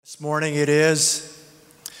This morning it is.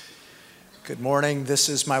 Good morning. This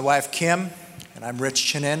is my wife Kim, and I'm Rich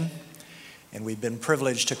Chinin, and we've been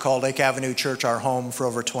privileged to call Lake Avenue Church our home for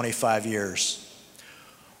over 25 years.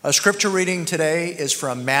 Our scripture reading today is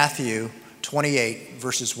from Matthew 28,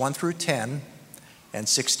 verses 1 through 10 and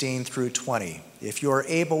 16 through 20. If you are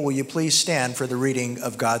able, will you please stand for the reading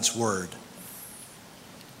of God's word?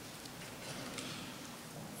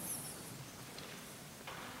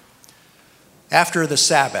 After the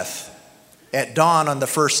Sabbath, at dawn on the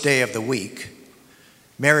first day of the week,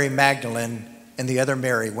 Mary Magdalene and the other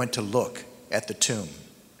Mary went to look at the tomb.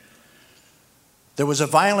 There was a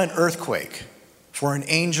violent earthquake, for an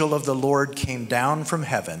angel of the Lord came down from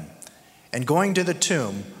heaven and, going to the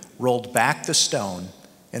tomb, rolled back the stone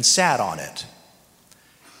and sat on it.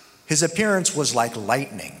 His appearance was like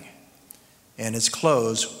lightning, and his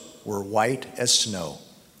clothes were white as snow.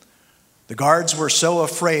 The guards were so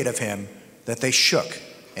afraid of him that they shook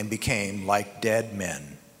and became like dead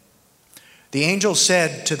men. The angel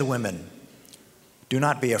said to the women, "Do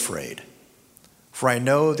not be afraid, for I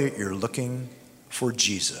know that you're looking for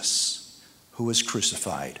Jesus, who was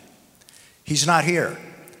crucified. He's not here.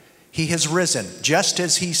 He has risen, just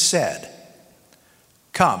as he said.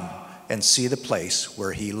 Come and see the place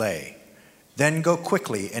where he lay. Then go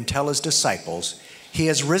quickly and tell his disciples, he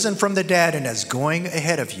has risen from the dead and is going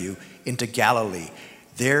ahead of you into Galilee.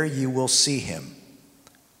 There you will see him.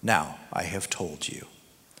 Now I have told you."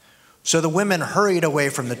 So the women hurried away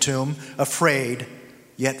from the tomb, afraid,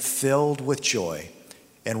 yet filled with joy,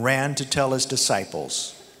 and ran to tell his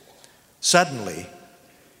disciples. Suddenly,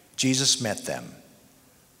 Jesus met them.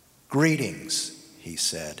 "Greetings," he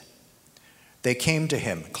said. They came to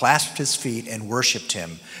him, clasped his feet, and worshiped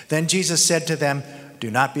him. Then Jesus said to them,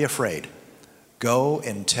 "Do not be afraid. Go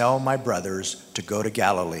and tell my brothers to go to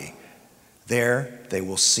Galilee. There they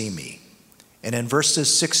will see me." And in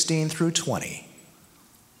verses 16 through 20.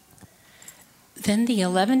 Then the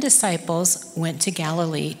 11 disciples went to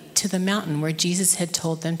Galilee, to the mountain where Jesus had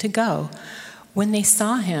told them to go. When they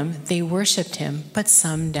saw him, they worshipped him, but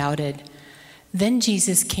some doubted. Then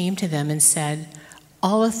Jesus came to them and said,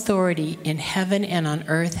 "All authority in heaven and on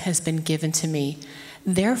earth has been given to me.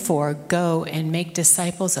 Therefore, go and make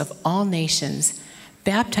disciples of all nations,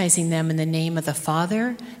 baptizing them in the name of the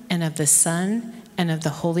Father and of the Son and of the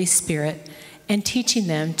Holy Spirit, and teaching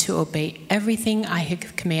them to obey everything I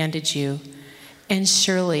have commanded you. And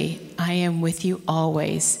surely I am with you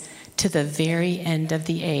always, to the very end of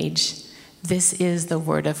the age." This is the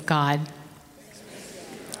word of God.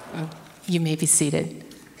 You may be seated.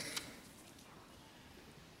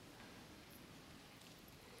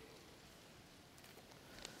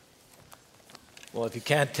 Well, if you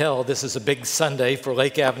can't tell, this is a big Sunday for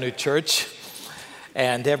Lake Avenue Church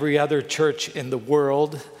and every other church in the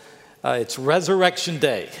world. It's Resurrection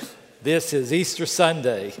Day. This is Easter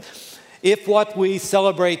Sunday. If what we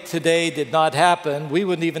celebrate today did not happen, we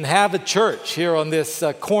wouldn't even have a church here on this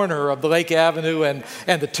corner of the Lake Avenue and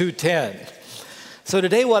the 210. So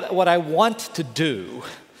today what I want to do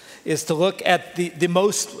is to look at the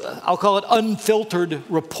most, I'll call it unfiltered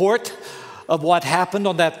report of what happened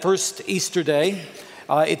on that first Easter day.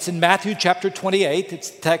 It's in Matthew chapter 28. It's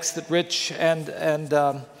the text that Rich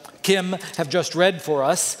and Kim have just read for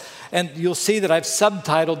us. And you'll see that I've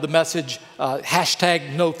subtitled the message,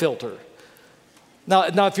 #NoFilter.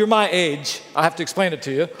 Now, if you're my age, I have to explain it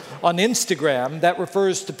to you. On Instagram, that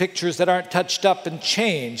refers to pictures that aren't touched up and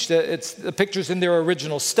changed. It's the pictures in their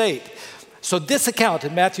original state. So this account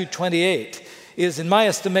in Matthew 28 is, in my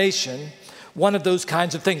estimation, one of those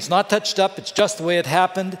kinds of things. Not touched up, it's just the way it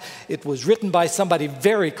happened. It was written by somebody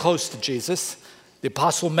very close to Jesus, the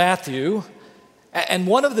Apostle Matthew. And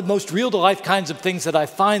one of the most real-to-life kinds of things that I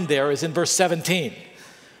find there is in verse 17,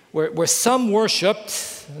 where some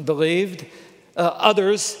worshiped and believed,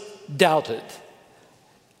 others doubted.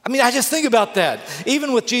 I mean, I just think about that.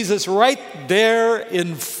 Even with Jesus right there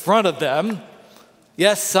in front of them,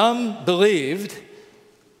 yes, some believed,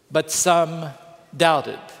 but some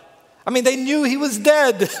doubted. I mean, they knew he was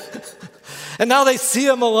dead, and now they see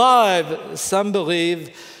him alive. Some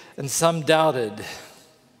believed and some doubted.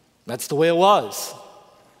 That's the way it was.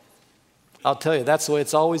 I'll tell you, that's the way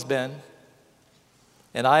it's always been.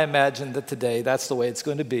 And I imagine that today, that's the way it's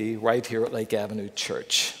going to be right here at Lake Avenue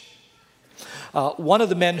Church. One of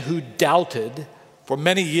the men who doubted for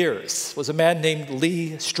many years was a man named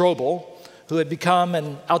Lee Strobel, who had become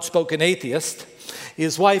an outspoken atheist.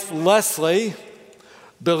 His wife, Leslie,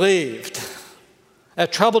 believed.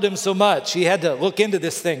 That troubled him so much, he had to look into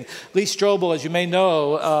this thing. Lee Strobel, as you may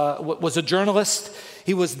know, was a journalist.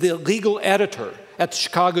 He was the legal editor at the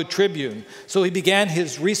Chicago Tribune. So he began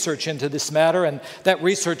his research into this matter, and that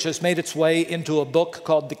research has made its way into a book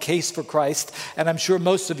called The Case for Christ. And I'm sure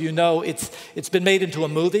most of you know it's been made into a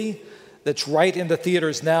movie that's right in the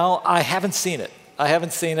theaters now. I haven't seen it,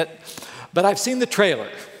 but I've seen the trailer.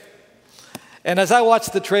 And as I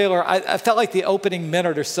watched the trailer, I felt like the opening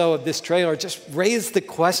minute or so of this trailer just raised the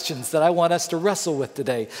questions that I want us to wrestle with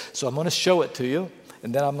today. So I'm going to show it to you,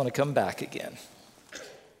 and then I'm going to come back again.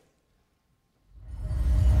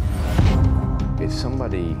 If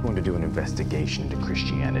somebody wanted to do an investigation into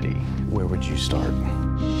Christianity, where would you start?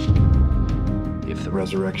 If the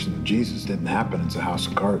resurrection of Jesus didn't happen, it's a house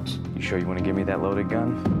of cards. You sure you want to give me that loaded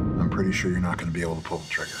gun? I'm pretty sure you're not going to be able to pull the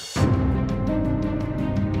trigger.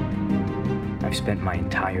 I've spent my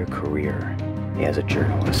entire career as a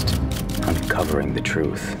journalist uncovering the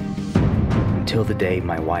truth until the day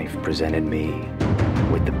my wife presented me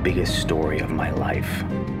with the biggest story of my life.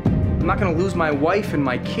 I'm not going to lose my wife and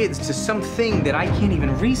my kids to something that I can't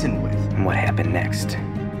even reason with. And what happened next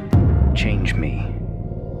changed me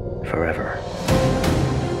forever.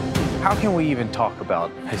 How can we even talk about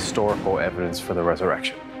historical evidence for the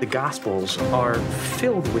resurrection? The Gospels are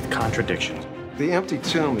filled with contradictions. The empty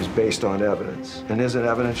tomb is based on evidence. And isn't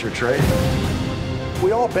evidence your trade?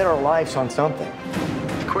 We all bet our lives on something.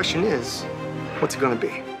 The question is, what's it going to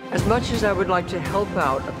be? As much as I would like to help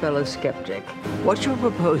out a fellow skeptic, what you're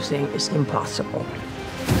proposing is impossible.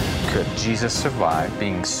 Could Jesus survive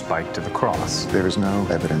being spiked to the cross? There is no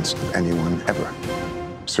evidence of anyone ever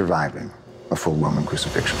surviving a full Roman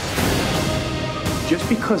crucifixion. Just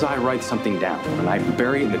because I write something down and I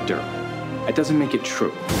bury it in the dirt, that doesn't make it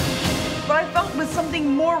true. What I felt was something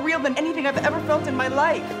more real than anything I've ever felt in my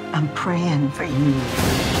life. I'm praying for you.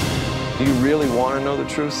 Do you really want to know the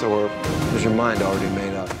truth, or is your mind already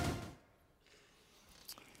made up?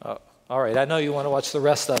 All right, I know you want to watch the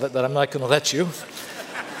rest of it, but I'm not going to let you.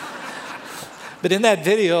 But in that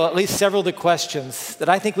video, at least several of the questions that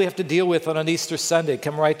I think we have to deal with on an Easter Sunday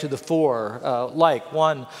come right to the fore. Like,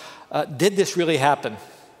 one, did this really happen,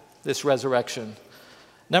 this resurrection?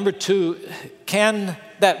 Number two, can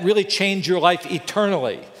that really change your life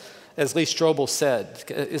eternally, as Lee Strobel said?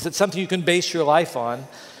 Is it something you can base your life on?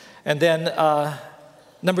 And then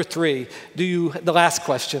number three, the last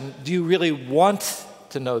question, do you really want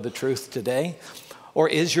to know the truth today? Or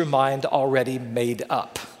is your mind already made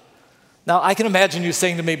up? Now, I can imagine you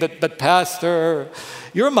saying to me, but Pastor,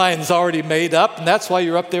 your mind's already made up, and that's why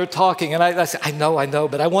you're up there talking. And I say, I know,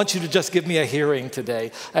 but I want you to just give me a hearing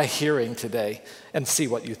today, and see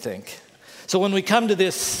what you think. So when we come to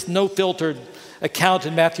this no-filtered account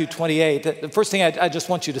in Matthew 28, the first thing I just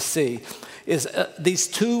want you to see is these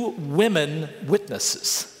two women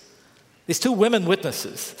witnesses. These two women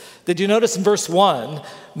witnesses. Did you notice in verse 1,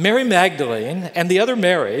 Mary Magdalene and the other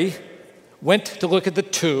Mary went to look at the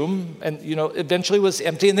tomb, and eventually was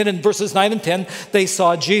empty. And then in verses 9 and 10, they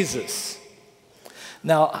saw Jesus.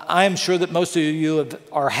 Now, I am sure that most of you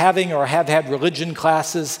are having or have had religion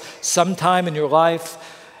classes sometime in your life.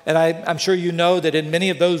 And I'm sure you know that in many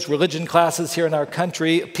of those religion classes here in our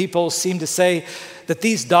country, people seem to say that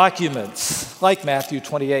these documents, like Matthew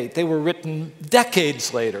 28, they were written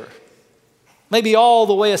decades later. Maybe all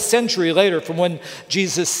the way a century later from when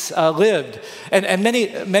Jesus lived. And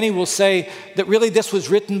many will say that really this was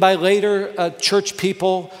written by later church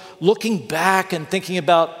people looking back and thinking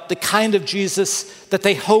about the kind of Jesus that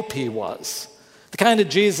they hope he was, the kind of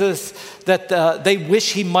Jesus that they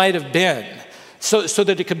wish he might have been, so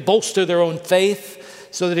that it could bolster their own faith,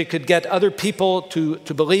 so that it could get other people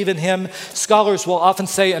to believe in him. Scholars will often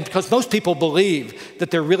say, and because most people believe that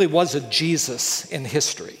there really was a Jesus in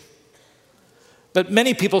history, but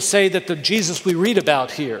many people say that the Jesus we read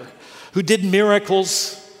about here, who did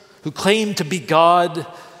miracles, who claimed to be God,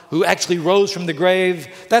 who actually rose from the grave,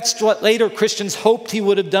 that's what later Christians hoped he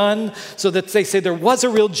would have done, so that they say there was a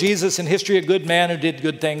real Jesus in history, a good man who did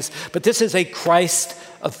good things, but this is a Christ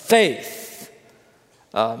of faith.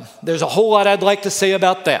 There's a whole lot I'd like to say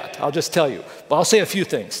about that, I'll just tell you. But I'll say a few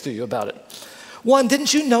things to you about it. One,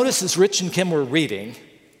 didn't you notice as Rich and Kim were reading,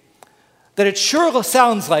 that it sure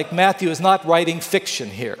sounds like Matthew is not writing fiction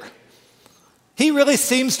here. He really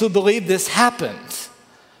seems to believe this happened.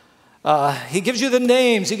 He gives you the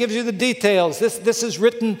names, he gives you the details. This is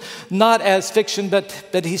written not as fiction,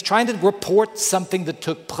 but he's trying to report something that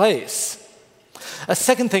took place. A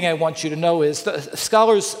second thing I want you to know is the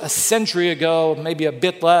scholars a century ago, maybe a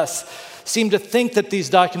bit less, seemed to think that these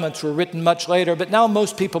documents were written much later, but now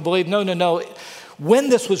most people believe, no. When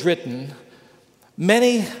this was written,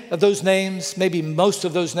 many of those names, maybe most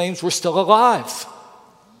of those names, were still alive.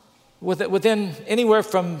 Within anywhere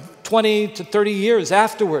from 20 to 30 years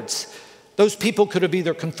afterwards, those people could have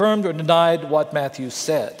either confirmed or denied what Matthew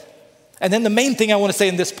said. And then the main thing I want to say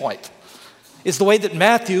in this point is the way that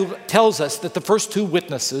Matthew tells us that the first two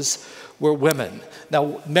witnesses were women.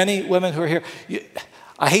 Now, many women who are here,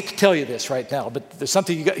 I hate to tell you this right now, but there's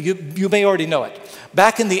something you may already know it.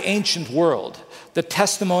 Back in the ancient world, the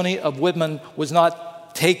testimony of women was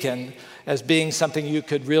not taken as being something you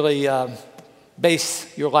could really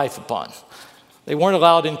base your life upon. They weren't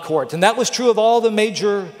allowed in court. And that was true of all the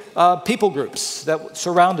major people groups that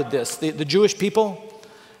surrounded this. The Jewish people,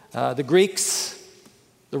 the Greeks,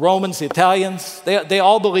 the Romans, the Italians, they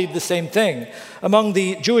all believed the same thing. Among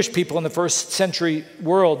the Jewish people in the first century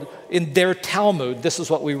world, in their Talmud, this is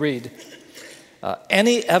what we read.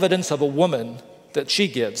 Any evidence of a woman that she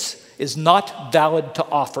gives is not valid to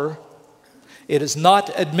offer. It is not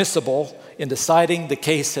admissible in deciding the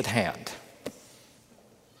case at hand.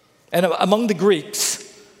 And among the Greeks,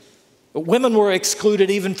 women were excluded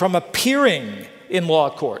even from appearing in law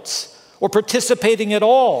courts or participating at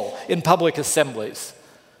all in public assemblies.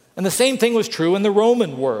 And the same thing was true in the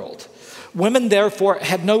Roman world. Women, therefore,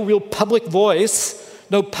 had no real public voice,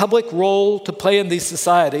 no public role to play in these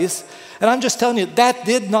societies. And I'm just telling you, that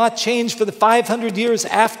did not change for the 500 years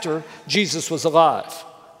after Jesus was alive.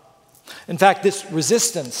 In fact, this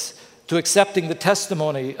resistance to accepting the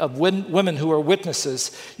testimony of women who are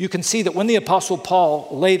witnesses, you can see that when the Apostle Paul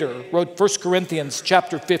later wrote 1 Corinthians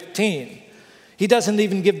chapter 15, he doesn't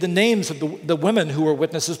even give the names of the women who were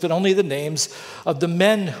witnesses, but only the names of the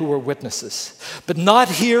men who were witnesses. But not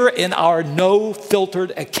here in our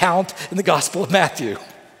no-filtered account in the Gospel of Matthew.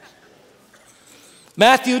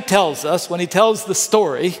 Matthew tells us, when he tells the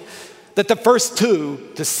story, that the first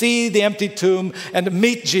two to see the empty tomb and to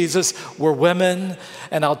meet Jesus were women.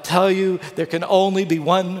 And I'll tell you, there can only be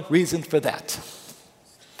one reason for that.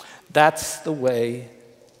 That's the way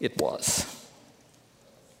it was.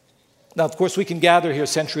 Now, of course, we can gather here a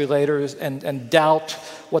century later and doubt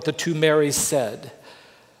what the two Marys said.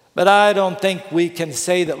 But I don't think we can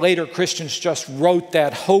say that later Christians just wrote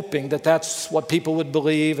that hoping that that's what people would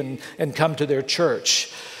believe and come to their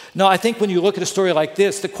church. No, I think when you look at a story like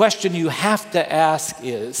this, the question you have to ask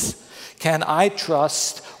is, can I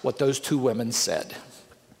trust what those two women said?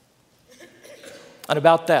 And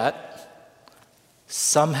about that,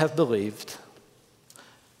 some have believed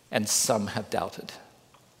and some have doubted.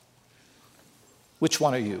 Which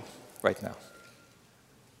one are you right now?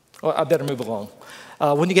 Well, I better move along.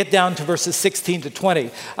 When you get down to verses 16 to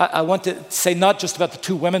 20, I want to say not just about the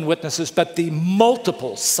two women witnesses, but the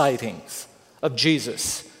multiple sightings of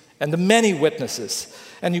Jesus and the many witnesses.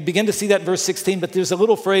 And you begin to see that in verse 16, but there's a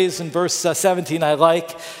little phrase in verse 17 I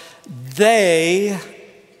like. They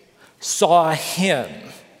saw him.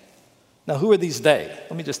 Now, who are these they?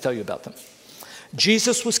 Let me just tell you about them.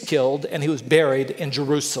 Jesus was killed and he was buried in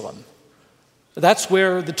Jerusalem. That's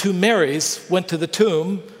where the two Marys went to the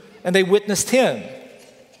tomb and they witnessed him.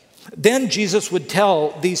 Then Jesus would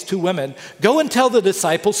tell these two women, go and tell the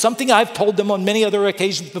disciples something I've told them on many other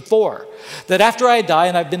occasions before, that after I die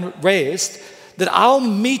and I've been raised, that I'll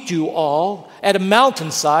meet you all at a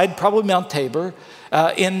mountainside, probably Mount Tabor,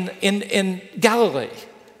 in Galilee.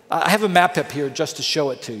 I have a map up here just to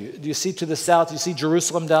show it to you. Do you see to the south? You see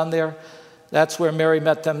Jerusalem down there? That's where Mary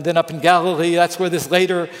met them. Then up in Galilee, that's where this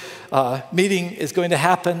later meeting is going to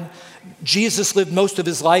happen. Jesus lived most of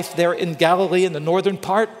his life there in Galilee in the northern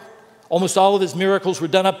part. Almost all of his miracles were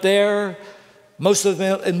done up there. Most of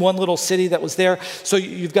them in one little city that was there. So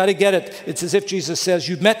you've got to get it. It's as if Jesus says,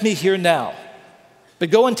 you've met me here now. But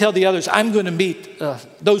go and tell the others, I'm going to meet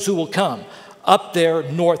those who will come up there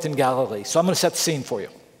north in Galilee. So I'm going to set the scene for you.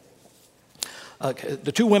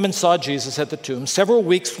 The two women saw Jesus at the tomb. Several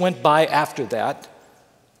weeks went by after that.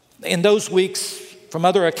 In those weeks, from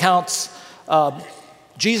other accounts,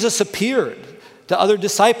 Jesus appeared to other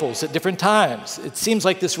disciples at different times. It seems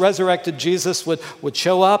like this resurrected Jesus would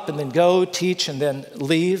show up and then go, teach, and then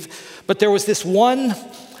leave. But there was this one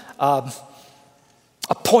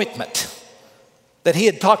appointment that he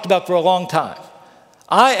had talked about for a long time.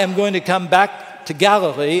 I am going to come back to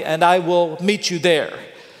Galilee and I will meet you there.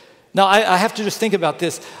 Now, I have to just think about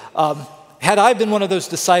this. Had I been one of those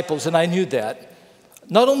disciples and I knew that,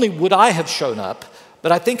 not only would I have shown up,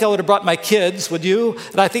 but I think I would have brought my kids, would you?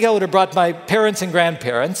 And I think I would have brought my parents and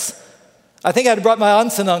grandparents. I think I'd have brought my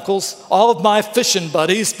aunts and uncles, all of my fishing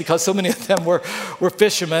buddies, because so many of them were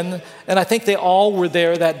fishermen. And I think they all were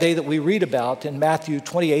there that day that we read about in Matthew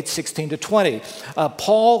 28, 16 to 20.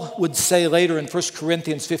 Paul would say later in 1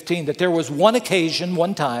 Corinthians 15 that there was one occasion,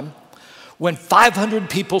 one time, when 500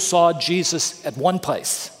 people saw Jesus at one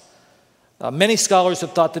place. Many scholars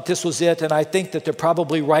have thought that this was it, and I think that they're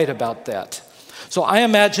probably right about that. So I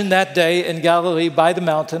imagine that day in Galilee by the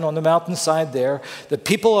mountain, on the mountainside there, the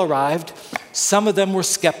people arrived. Some of them were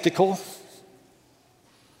skeptical.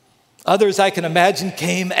 Others, I can imagine,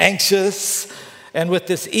 came anxious and with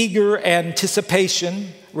this eager anticipation.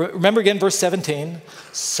 Remember again, verse 17,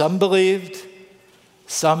 some believed,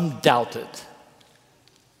 some doubted.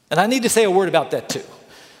 And I need to say a word about that too,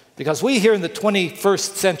 because we here in the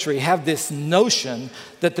 21st century have this notion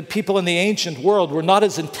that the people in the ancient world were not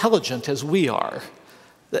as intelligent as we are,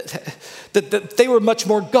 that they were much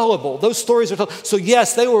more gullible. Those stories are told. So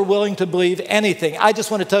yes, they were willing to believe anything. I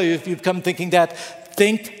just want to tell you, if you've come thinking that,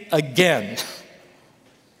 think again.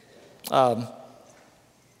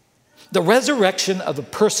 The resurrection of a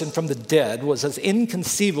person from the dead was as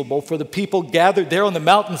inconceivable for the people gathered there on the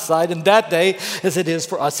mountainside in that day as it is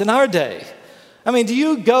for us in our day. I mean, do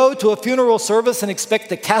you go to a funeral service and expect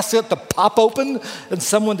the casket to pop open and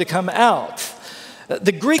someone to come out?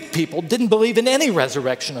 The Greek people didn't believe in any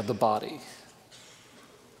resurrection of the body.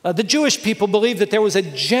 The Jewish people believed that there was a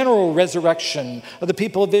general resurrection of the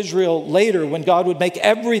people of Israel later when God would make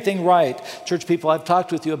everything right. Church people, I've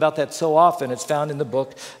talked with you about that so often. It's found in the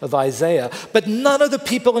book of Isaiah. But none of the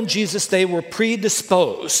people in Jesus' day were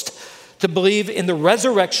predisposed to believe in the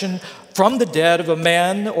resurrection from the dead of a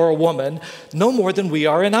man or a woman, no more than we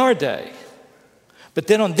are in our day. But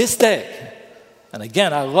then on this day, and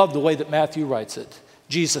again, I love the way that Matthew writes it,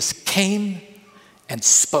 Jesus came and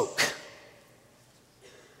spoke.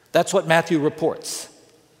 That's what Matthew reports.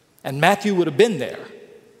 And Matthew would have been there.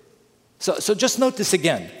 So just note this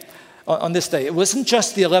again on this day. It wasn't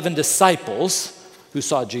just the 11 disciples who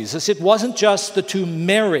saw Jesus. It wasn't just the 2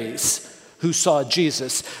 Marys who saw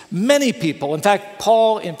Jesus. Many people, in fact,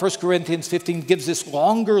 Paul in 1 Corinthians 15 gives this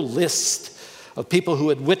longer list of people who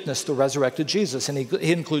had witnessed the resurrected Jesus, and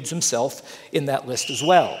he includes himself in that list as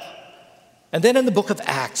well. And then in the book of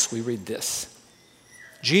Acts, we read this.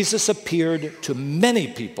 Jesus appeared to many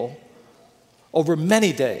people over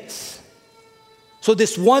many days. So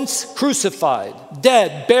this once crucified,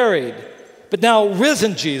 dead, buried, but now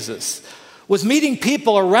risen Jesus was meeting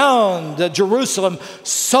people around Jerusalem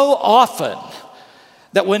so often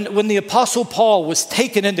that when the Apostle Paul was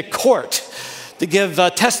taken into court to give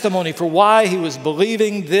testimony for why he was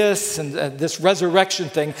believing this and this resurrection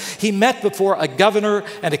thing, he met before a governor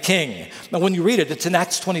and a king. Now, when you read it, it's in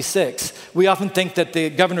Acts 26. We often think that the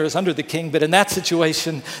governor is under the king, but in that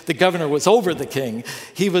situation, the governor was over the king.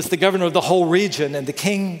 He was the governor of the whole region, and the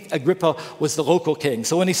king, Agrippa, was the local king.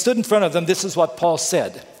 So when he stood in front of them, this is what Paul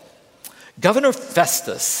said. Governor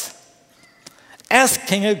Festus, ask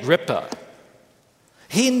King Agrippa.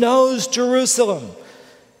 He knows Jerusalem.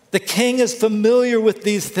 The king is familiar with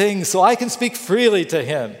these things, so I can speak freely to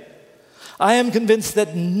him. I am convinced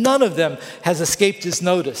that none of them has escaped his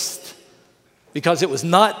notice because it was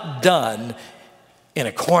not done in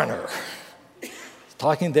a corner.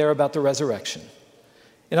 Talking there about the resurrection.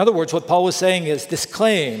 In other words, what Paul was saying is this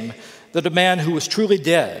claim that a man who was truly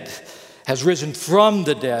dead has risen from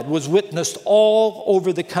the dead was witnessed all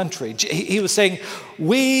over the country. He was saying,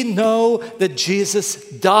 we know that Jesus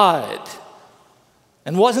died.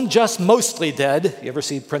 And wasn't just mostly dead. You ever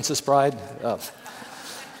see Princess Bride?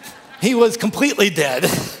 He was completely dead.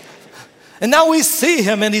 And now we see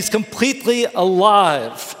him and he's completely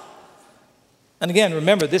alive. And again,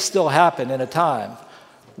 remember, this still happened in a time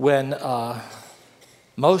when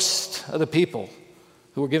most of the people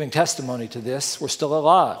who were giving testimony to this were still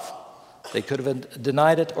alive. They could have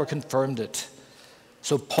denied it or confirmed it.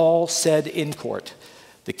 So Paul said in court,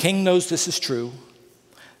 the king knows this is true.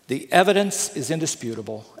 The evidence is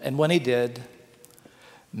indisputable, and when he did,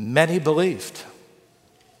 many believed.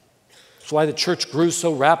 That's why the church grew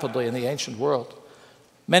so rapidly in the ancient world.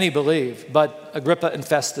 Many believed, but Agrippa and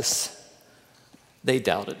Festus, they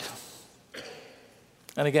doubted.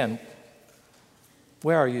 And again,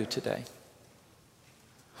 where are you today?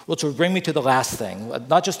 Well, to bring me to the last thing,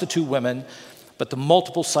 not just the 2 women, but the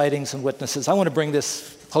multiple sightings and witnesses. I want to bring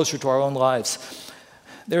this closer to our own lives.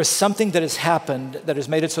 There is something that has happened that has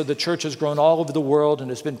made it so the church has grown all over the world and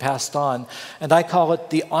has been passed on. And I call it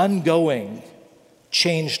the ongoing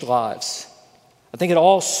changed lives. I think it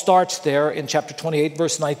all starts there in chapter 28,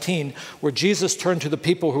 verse 19, where Jesus turned to the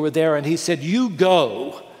people who were there and he said, you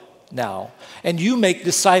go now and you make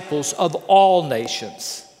disciples of all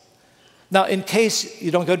nations. Now, in case you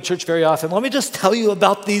don't go to church very often, let me just tell you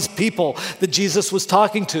about these people that Jesus was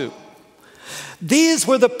talking to. These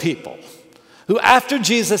were the people who, after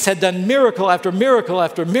Jesus had done miracle after miracle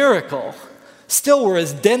after miracle, still were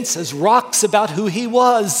as dense as rocks about who he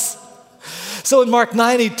was. So in Mark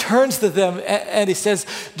 9, he turns to them and he says,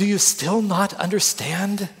 do you still not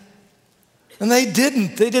understand? And they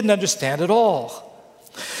didn't understand at all.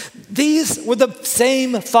 These were the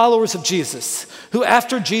same followers of Jesus who,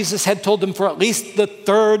 after Jesus had told them for at least the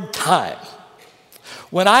third time,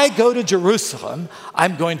 when I go to Jerusalem,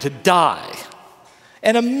 I'm going to die.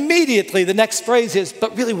 And immediately the next phrase is,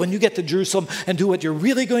 but really when you get to Jerusalem and do what you're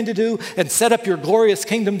really going to do and set up your glorious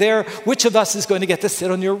kingdom there, which of us is going to get to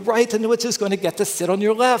sit on your right and which is going to get to sit on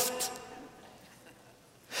your left?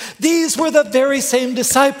 These were the very same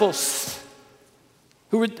disciples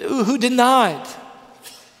who denied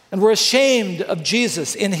and were ashamed of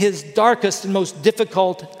Jesus in his darkest and most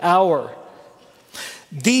difficult hour.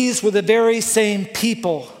 These were the very same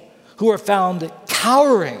people who were found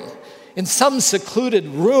cowering in some secluded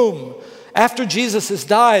room after Jesus has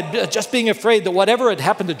died, just being afraid that whatever had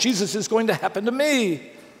happened to Jesus is going to happen to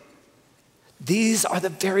me. These are the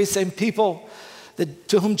very same people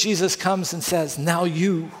to whom Jesus comes and says, now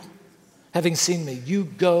you, having seen me, you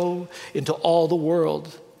go into all the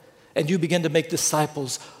world and you begin to make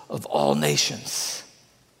disciples of all nations.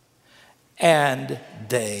 And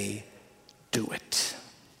they do it.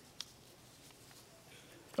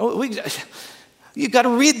 You've got to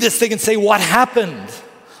read this thing and say, what happened?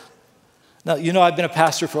 Now, you know I've been a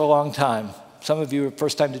pastor for a long time. Some of you are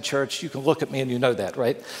first time to church. You can look at me and you know that,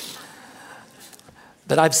 right?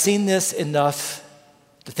 But I've seen this enough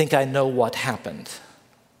to think I know what happened.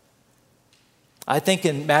 I think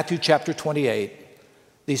in Matthew chapter 28,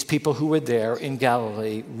 these people who were there in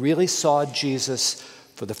Galilee really saw Jesus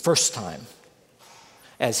for the first time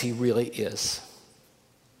as he really is.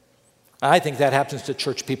 I think that happens to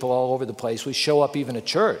church people all over the place. We show up even at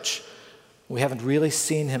church. We haven't really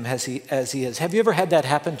seen him as he is. Have you ever had that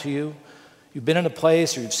happen to you? You've been in a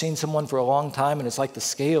place or you've seen someone for a long time and it's like the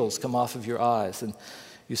scales come off of your eyes and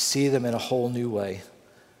you see them in a whole new way.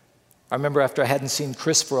 I remember after I hadn't seen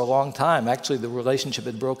Chris for a long time, actually the relationship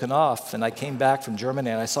had broken off, and I came back from Germany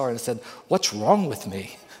and I saw her and I said, what's wrong with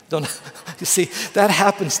me? You see, that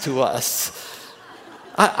happens to us.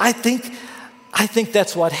 I think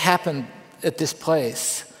that's what happened at this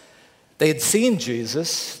place. They had seen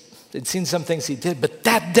Jesus, they'd seen some things he did, but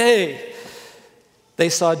that day they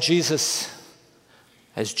saw Jesus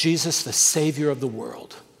as Jesus, the Savior of the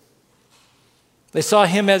world. They saw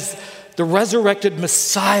him as the resurrected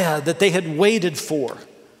Messiah that they had waited for.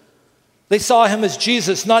 They saw him as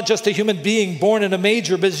Jesus, not just a human being born in a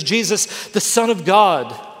manger, but as Jesus, the Son of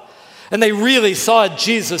God. And they really saw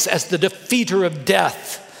Jesus as the defeater of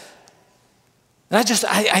death. And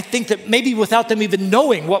I think that maybe without them even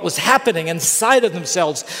knowing what was happening inside of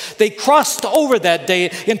themselves, they crossed over that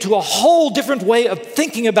day into a whole different way of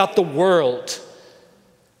thinking about the world.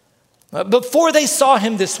 Before they saw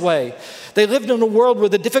him this way, they lived in a world where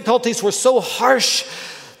the difficulties were so harsh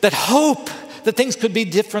that hope that things could be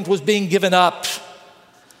different was being given up.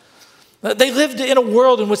 They lived in a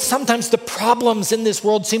world in which sometimes the problems in this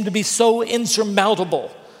world seemed to be so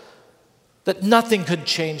insurmountable that nothing could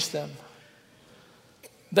change them.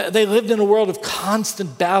 They lived in a world of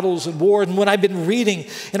constant battles and war. And when I've been reading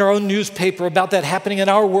in our own newspaper about that happening in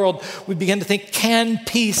our world, we begin to think, can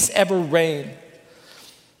peace ever reign?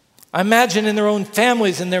 I imagine in their own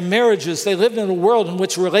families and their marriages, they lived in a world in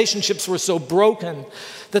which relationships were so broken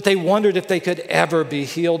that they wondered if they could ever be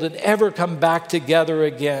healed and ever come back together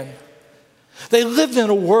again. They lived in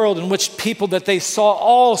a world in which people that they saw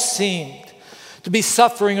all seemed to be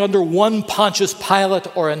suffering under one Pontius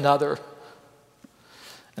Pilate or another.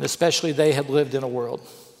 And especially they had lived in a world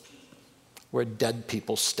where dead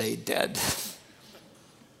people stay dead.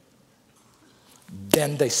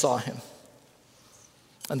 Then they saw him.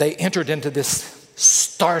 And they entered into this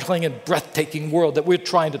startling and breathtaking world that we're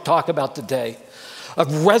trying to talk about today,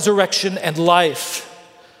 of resurrection and life.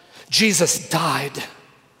 Jesus died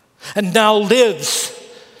and now lives.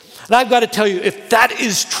 And I've got to tell you, if that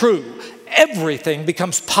is true, everything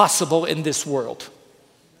becomes possible in this world.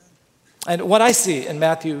 And what I see in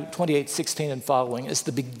Matthew 28:16 and following is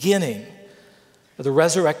the beginning of the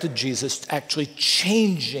resurrected Jesus actually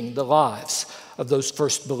changing the lives of those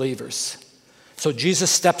first believers. So Jesus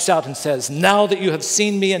steps out and says, now that you have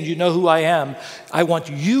seen me and you know who I am, I want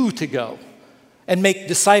you to go and make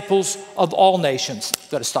disciples of all nations. I've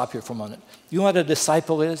got to stop here for a moment. You know what a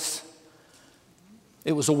disciple is?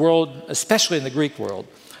 It was a world, especially in the Greek world,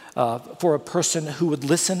 for a person who would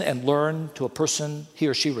listen and learn to a person he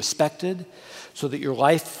or she respected so that your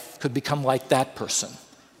life could become like that person.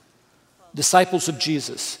 Disciples of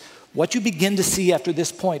Jesus. What you begin to see after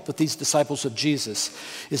this point with these disciples of Jesus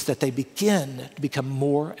is that they begin to become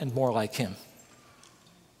more and more like him.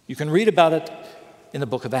 You can read about it in the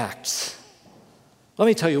book of Acts. Let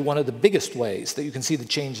me tell you one of the biggest ways that you can see the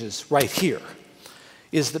changes right here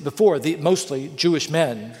is that before, mostly Jewish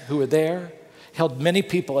men who were there held many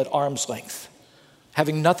people at arm's length,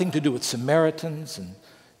 having nothing to do with Samaritans and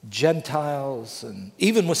Gentiles, and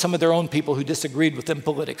even with some of their own people who disagreed with them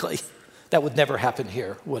politically. That would never happen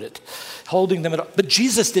here, would it? Holding them but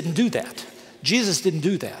Jesus didn't do that. Jesus didn't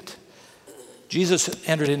do that. Jesus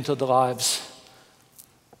entered into the lives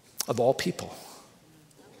of all people,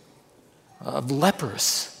 of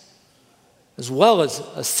lepers, as well as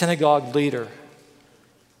a synagogue leader,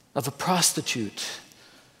 of a prostitute,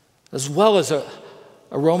 as well as a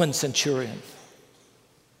Roman centurion,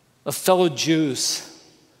 of fellow Jews,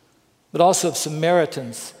 but also of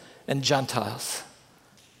Samaritans and Gentiles.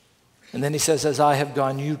 And then he says, as I have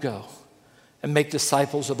gone, you go and make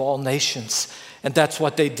disciples of all nations. And that's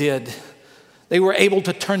what they did. They were able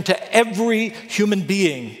to turn to every human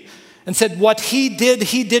being and said, what he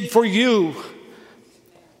did for you.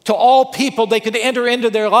 To all people, they could enter into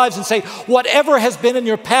their lives and say, whatever has been in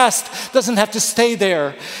your past doesn't have to stay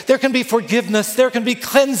there. There can be forgiveness, there can be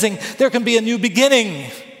cleansing, there can be a new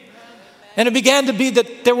beginning. And it began to be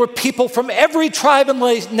that there were people from every tribe and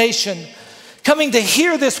nation coming to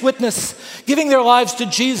hear this witness, giving their lives to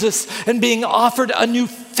Jesus and being offered a new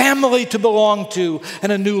family to belong to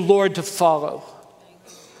and a new Lord to follow.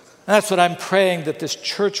 And that's what I'm praying that this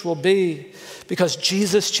church will be, because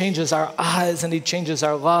Jesus changes our eyes and he changes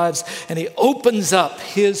our lives and he opens up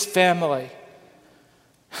his family.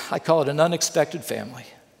 I call it an unexpected family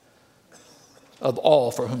of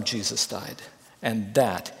all for whom Jesus died. And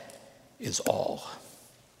that is all.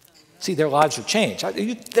 See, their lives are changed.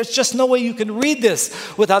 There's just no way you can read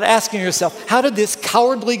this without asking yourself, how did this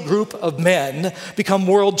cowardly group of men become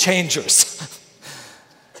world changers?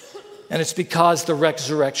 And it's because the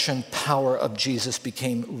resurrection power of Jesus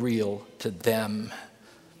became real to them.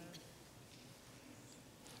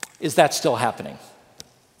 Is that still happening?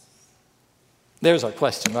 There's our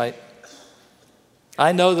question, right?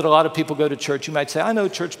 I know that a lot of people go to church. You might say, I know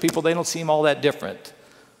church people, they don't seem all that different.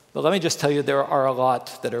 But let me just tell you, there are a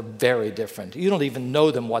lot that are very different. You don't even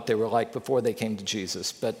know them what they were like before they came to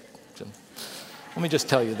Jesus. But let me just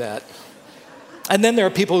tell you that. And then there are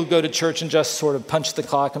people who go to church and just sort of punch the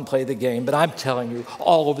clock and play the game. But I'm telling you,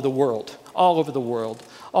 all over the world, all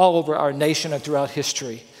over our nation and throughout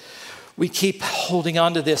history, we keep holding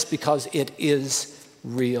on to this because it is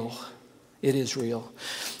real. It is real.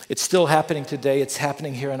 It's still happening today. It's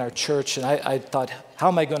happening here in our church. And I thought, how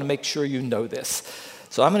am I going to make sure you know this?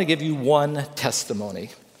 So I'm going to give you one testimony.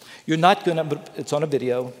 You're not going to, it's on a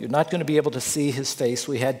video, you're not going to be able to see his face.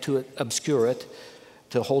 We had to obscure it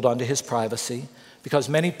to hold on to his privacy, because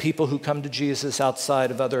many people who come to Jesus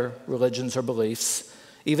outside of other religions or beliefs,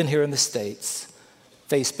 even here in the States,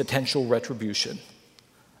 face potential retribution,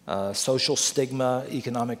 social stigma,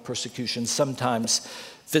 economic persecution, sometimes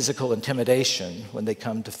physical intimidation when they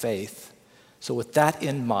come to faith. So with that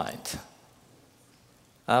in mind,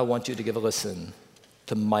 I want you to give a listen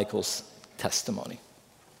to Michael's testimony.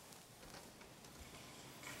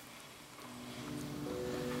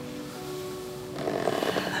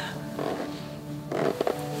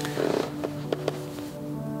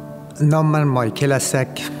 My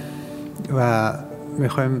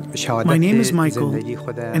name is Michael,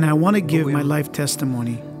 and I want to give my life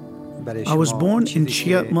testimony. I was born in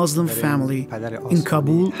Shia Muslim family in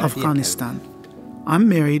Kabul, Afghanistan. I'm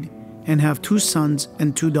married and have 2 sons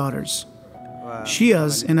and 2 daughters.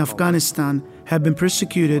 Shias in Afghanistan have been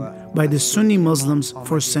persecuted by the Sunni Muslims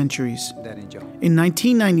for centuries. In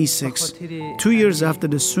 1996, 2 years after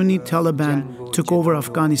the Sunni Taliban took over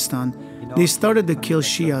Afghanistan, they started to kill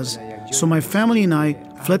Shias, so my family and I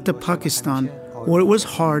fled to Pakistan, where it was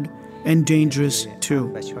hard and dangerous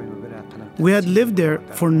too. We had lived there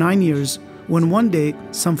for 9 years when one day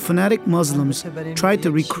some fanatic Muslims tried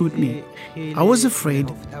to recruit me. I was afraid,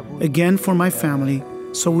 again for my family,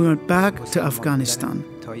 so we went back to Afghanistan.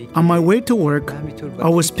 On my way to work, I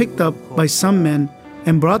was picked up by some men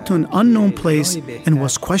and brought to an unknown place and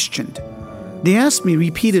was questioned. They asked me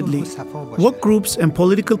repeatedly what groups and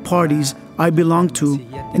political parties I belonged to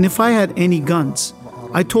and if I had any guns.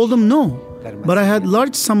 I told them no, but I had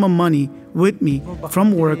large sum of money with me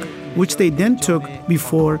from work, which they then took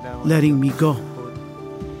before letting me go.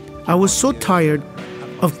 I was so tired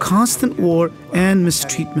of constant war and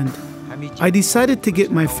mistreatment. I decided to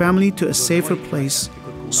get my family to a safer place,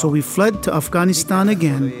 so we fled to Afghanistan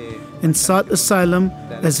again and sought asylum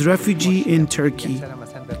as refugee in Turkey.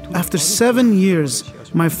 After 7 years,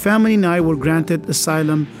 my family and I were granted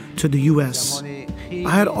asylum to the U.S.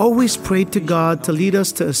 I had always prayed to God to lead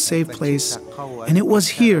us to a safe place, and it was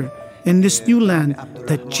here, in this new land,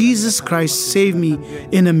 that Jesus Christ saved me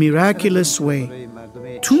in a miraculous way.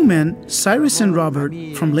 Two men, Cyrus and Robert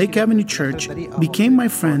from Lake Avenue Church, became my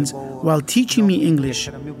friends while teaching me English,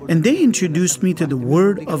 and they introduced me to the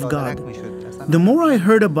Word of God. The more I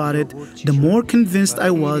heard about it, the more convinced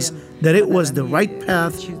I was that it was the right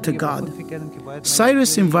path to God.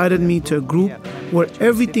 Cyrus invited me to a group where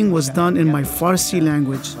everything was done in my Farsi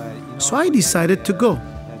language, so I decided to go.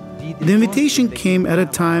 The invitation came at a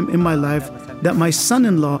time in my life that my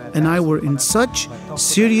son-in-law and I were in such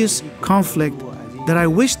serious conflict that I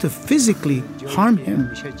wished to physically harm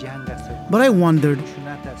him. But I wondered,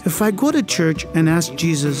 if I go to church and ask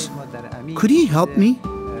Jesus, could he help me?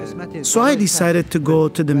 So I decided to go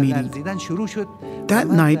to the meeting. That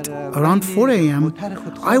night, around 4 a.m.,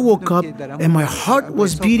 I woke up and my heart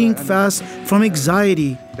was beating fast from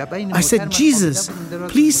anxiety. I said, Jesus,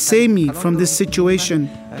 please save me from this situation.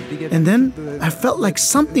 And then I felt like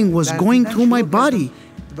something was going through my body.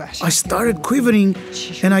 I started quivering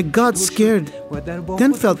and I got scared.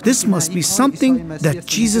 Then felt this must be something that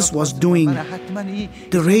Jesus was doing.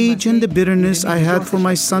 The rage and the bitterness I had for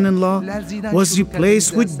my son-in-law was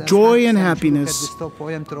replaced with joy and happiness.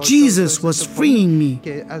 Jesus was freeing me.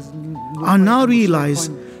 I now realize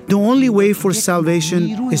the only way for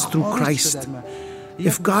salvation is through Christ.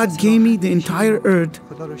 If God gave me the entire earth,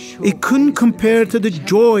 it couldn't compare to the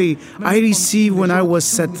joy I received when I was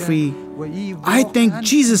set free. I thank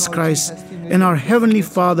Jesus Christ and our Heavenly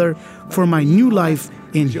Father for my new life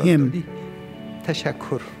in Him.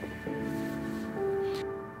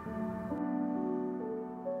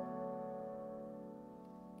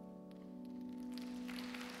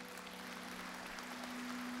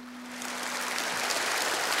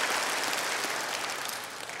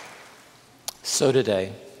 So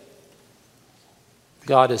today,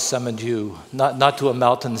 God has summoned you not to a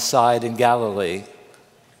mountainside in Galilee,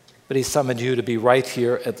 but He summoned you to be right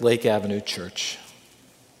here at Lake Avenue Church.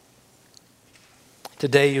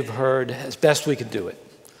 Today you've heard, as best we can do it,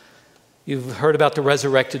 you've heard about the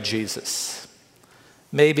resurrected Jesus.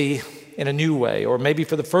 Maybe in a new way, or maybe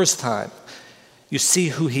for the first time, you see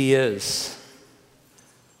who He is.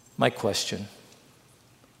 My question,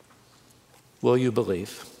 will you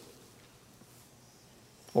believe?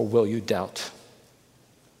 Or will you doubt?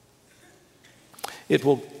 It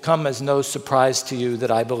will come as no surprise to you that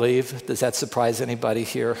I believe. Does that surprise anybody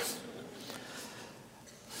here?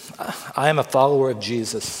 I am a follower of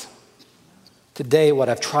Jesus. Today, what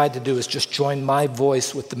I've tried to do is just join my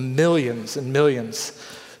voice with the millions and millions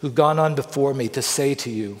who've gone on before me to say to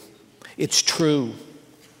you, it's true.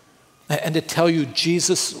 And to tell you,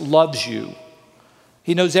 Jesus loves you.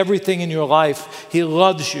 He knows everything in your life. He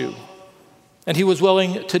loves you. And He was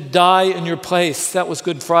willing to die in your place. That was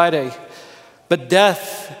Good Friday. But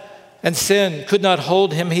death and sin could not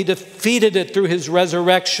hold Him. He defeated it through His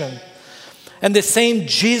resurrection. And the same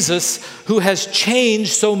Jesus who has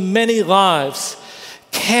changed so many lives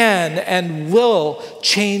can and will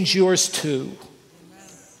change yours too,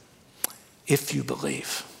 if you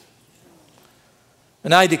believe.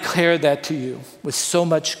 And I declare that to you with so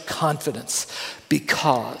much confidence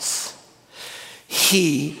because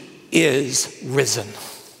He is risen.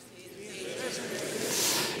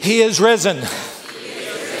 He is risen.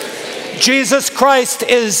 Jesus Christ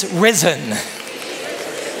is risen.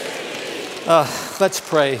 Let's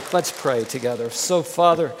pray. Let's pray together. So,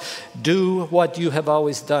 Father, do what you have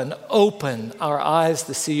always done. Open our eyes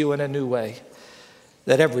to see you in a new way,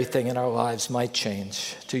 that everything in our lives might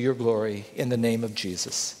change to your glory in the name of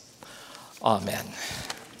Jesus. Amen.